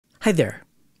Hi there,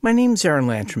 my name's Aaron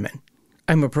Lanterman.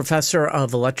 I'm a professor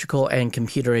of electrical and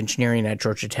computer engineering at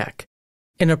Georgia Tech.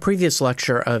 In a previous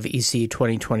lecture of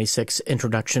ECE2026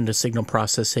 Introduction to Signal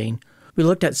Processing, we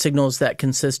looked at signals that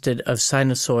consisted of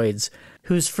sinusoids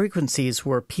whose frequencies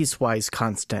were piecewise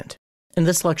constant. In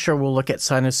this lecture, we'll look at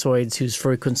sinusoids whose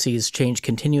frequencies change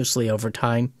continuously over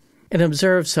time and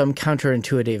observe some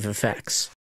counterintuitive effects.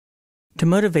 To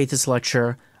motivate this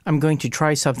lecture, I'm going to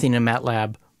try something in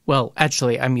MATLAB. Well,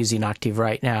 actually, I'm using Octave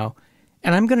right now,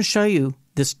 and I'm going to show you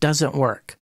this doesn't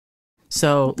work.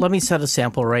 So let me set a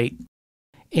sample rate,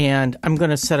 and I'm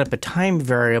going to set up a time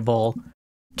variable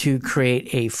to create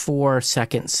a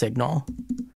 4-second signal.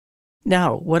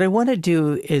 Now, what I want to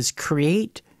do is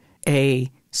create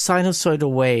a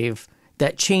sinusoidal wave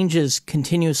that changes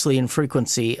continuously in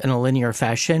frequency in a linear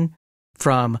fashion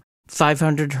from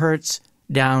 500 hertz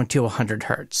down to 100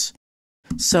 hertz.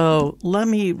 So let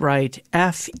me write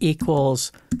f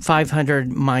equals 500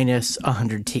 minus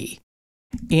 100t.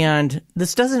 And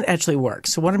this doesn't actually work.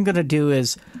 So what I'm going to do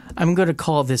is I'm going to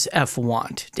call this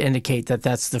f_want to indicate that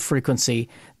that's the frequency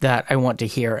that I want to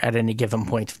hear at any given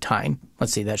point of time.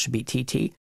 Let's see, that should be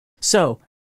tt. So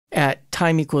at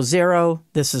time equals 0,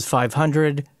 this is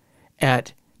 500.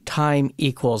 At time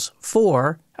equals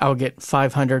 4, I'll get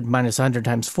 500 minus 100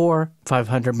 times 4,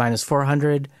 500 minus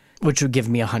 400, which would give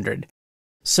me 100.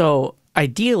 So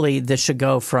ideally, this should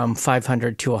go from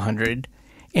 500 to 100.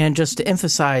 And just to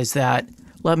emphasize that,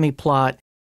 let me plot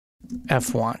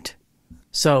f_want.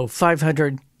 So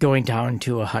 500 going down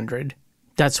to 100.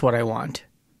 That's what I want.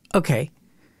 Okay,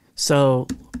 so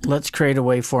let's create a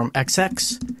waveform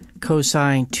xx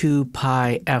cosine 2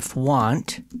 pi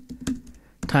f_want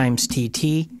times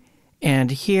tt. And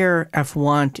here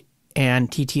f_want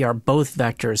and tt are both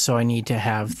vectors, so I need to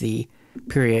have the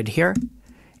period here.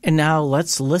 And now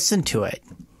let's listen to it.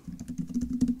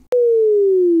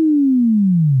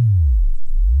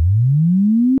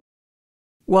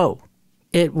 Whoa,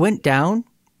 it went down,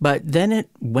 but then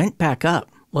it went back up.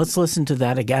 Let's listen to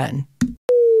that again.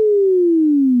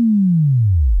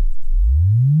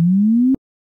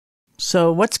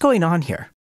 So what's going on here?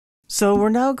 So we're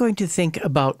now going to think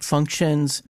about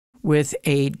functions with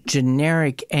a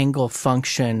generic angle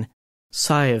function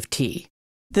psi of t.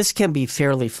 This can be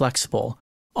fairly flexible.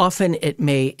 Often it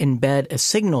may embed a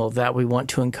signal that we want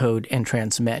to encode and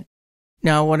transmit.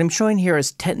 Now, what I'm showing here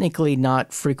is technically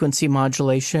not frequency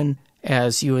modulation,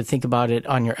 as you would think about it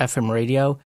on your FM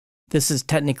radio. This is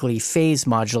technically phase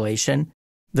modulation.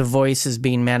 The voice is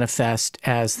being manifest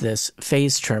as this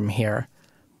phase term here.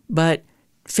 But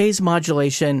phase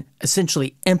modulation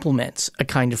essentially implements a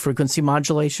kind of frequency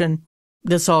modulation.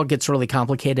 This all gets really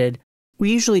complicated.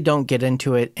 We usually don't get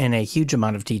into it in a huge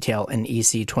amount of detail in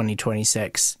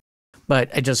ECE2026,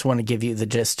 but I just want to give you the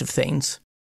gist of things.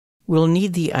 We'll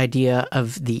need the idea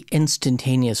of the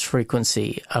instantaneous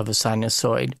frequency of a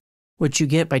sinusoid, which you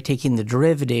get by taking the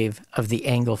derivative of the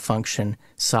angle function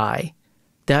psi.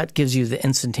 That gives you the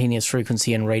instantaneous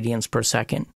frequency in radians per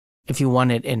second. If you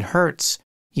want it in hertz,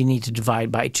 you need to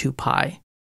divide by 2 pi.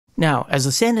 Now, as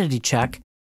a sanity check,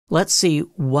 let's see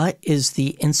what is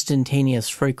the instantaneous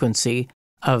frequency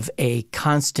of a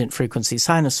constant frequency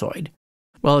sinusoid.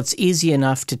 Well, it's easy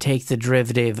enough to take the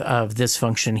derivative of this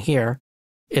function here.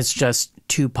 It's just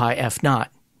 2 pi f0.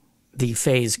 The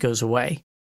phase goes away.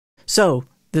 So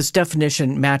this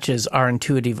definition matches our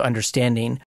intuitive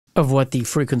understanding of what the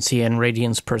frequency in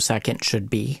radians per second should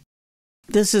be.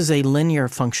 This is a linear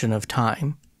function of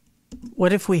time.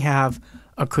 What if we have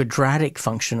a quadratic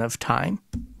function of time?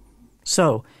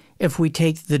 So if we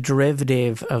take the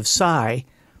derivative of psi,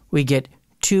 we get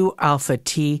 2 alpha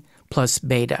t plus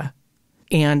beta.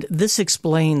 And this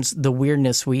explains the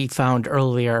weirdness we found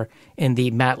earlier in the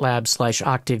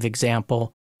MATLAB/Octave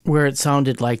example, where it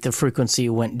sounded like the frequency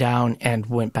went down and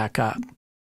went back up.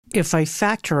 If I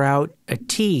factor out a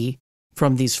t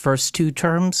from these first two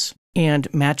terms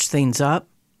and match things up,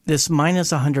 this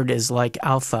minus 100 is like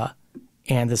alpha,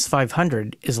 and this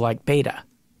 500 is like beta.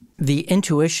 The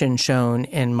intuition shown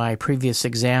in my previous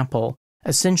example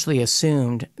essentially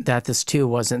assumed that this 2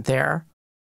 wasn't there.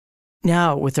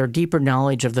 Now, with our deeper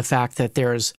knowledge of the fact that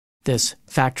there's this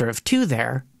factor of 2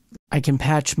 there, I can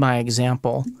patch my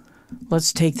example.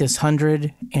 Let's take this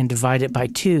 100 and divide it by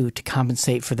 2 to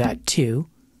compensate for that 2.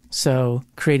 So,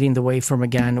 creating the waveform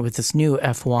again with this new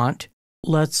f_want,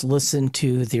 let's listen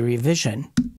to the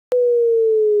revision.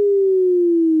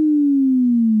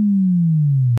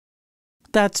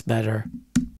 That's better.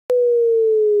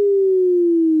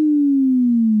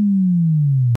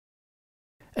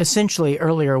 Essentially,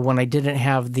 earlier when I didn't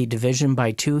have the division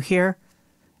by 2 here,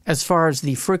 as far as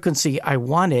the frequency I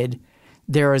wanted,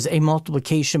 there is a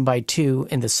multiplication by 2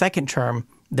 in the second term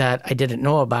that I didn't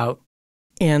know about,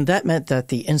 and that meant that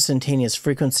the instantaneous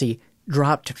frequency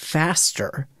dropped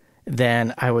faster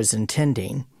than I was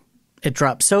intending. It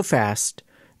dropped so fast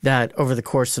that over the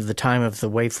course of the time of the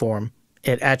waveform,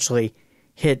 it actually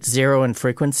hit 0 in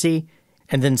frequency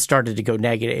and then started to go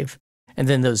negative, and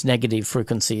then those negative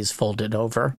frequencies folded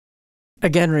over.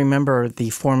 Again, remember the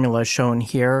formula shown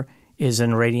here is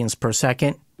in radians per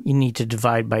second. You need to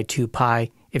divide by 2 pi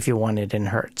if you want it in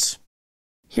hertz.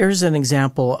 Here's an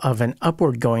example of an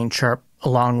upward going chirp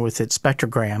along with its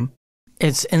spectrogram.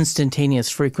 Its instantaneous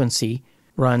frequency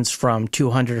runs from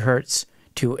 200 hertz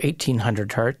to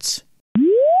 1800 hertz.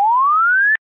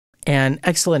 An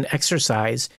excellent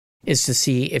exercise is to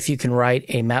see if you can write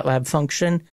a MATLAB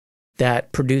function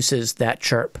that produces that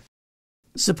chirp.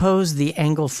 Suppose the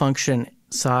angle function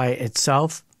psi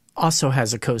itself also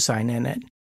has a cosine in it.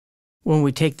 When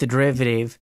we take the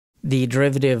derivative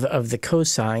of the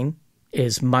cosine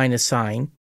is minus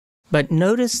sine, but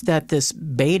notice that this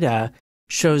beta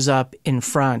shows up in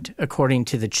front according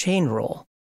to the chain rule.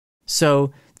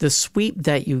 So the sweep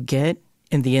that you get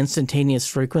in the instantaneous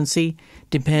frequency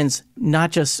depends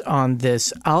not just on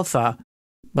this alpha,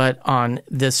 but on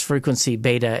this frequency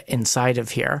beta inside of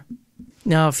here.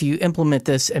 Now, if you implement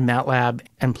this in MATLAB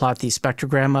and plot the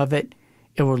spectrogram of it,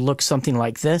 it will look something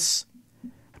like this,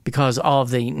 because all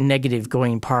of the negative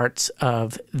going parts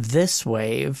of this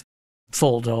wave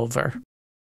fold over.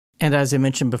 And as I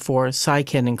mentioned before, psi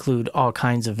can include all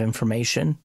kinds of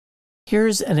information.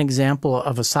 Here's an example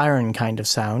of a siren kind of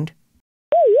sound.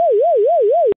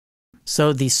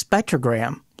 So the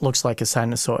spectrogram looks like a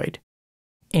sinusoid.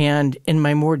 And in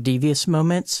my more devious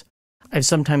moments, I've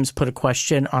sometimes put a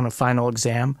question on a final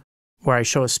exam where I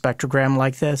show a spectrogram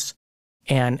like this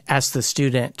and ask the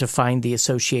student to find the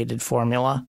associated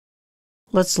formula.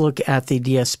 Let's look at the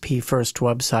DSP First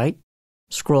website,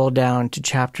 scroll down to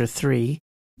Chapter 3,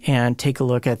 and take a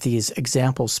look at these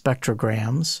example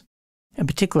spectrograms. In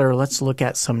particular, let's look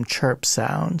at some chirp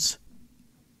sounds.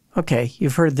 Okay,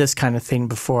 you've heard this kind of thing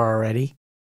before already.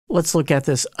 Let's look at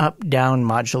this up-down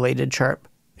modulated chirp.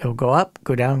 It'll go up,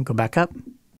 go down, go back up.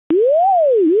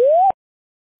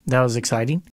 That was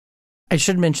exciting. I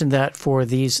should mention that for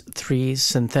these 3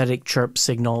 synthetic chirp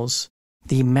signals,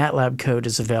 the MATLAB code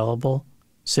is available,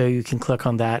 so you can click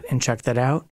on that and check that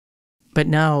out. But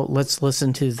now let's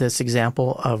listen to this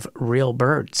example of real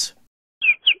birds.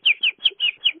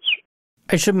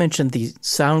 I should mention the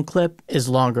sound clip is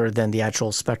longer than the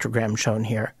actual spectrogram shown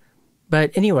here.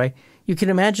 But anyway, you can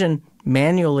imagine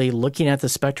manually looking at the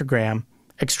spectrogram,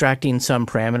 extracting some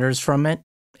parameters from it,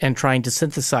 and trying to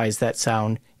synthesize that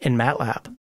sound in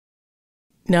MATLAB.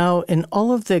 Now, in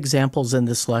all of the examples in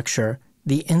this lecture,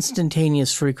 the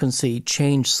instantaneous frequency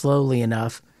changed slowly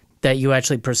enough that you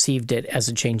actually perceived it as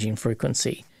a changing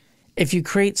frequency. If you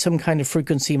create some kind of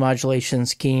frequency modulation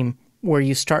scheme where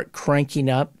you start cranking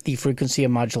up the frequency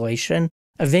of modulation,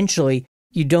 eventually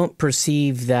you don't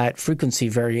perceive that frequency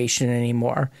variation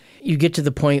anymore. You get to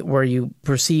the point where you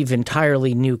perceive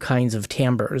entirely new kinds of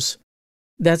timbres.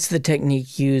 That's the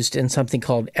technique used in something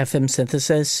called FM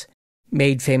synthesis,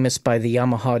 made famous by the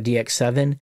Yamaha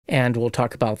DX7, and we'll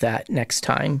talk about that next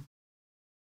time.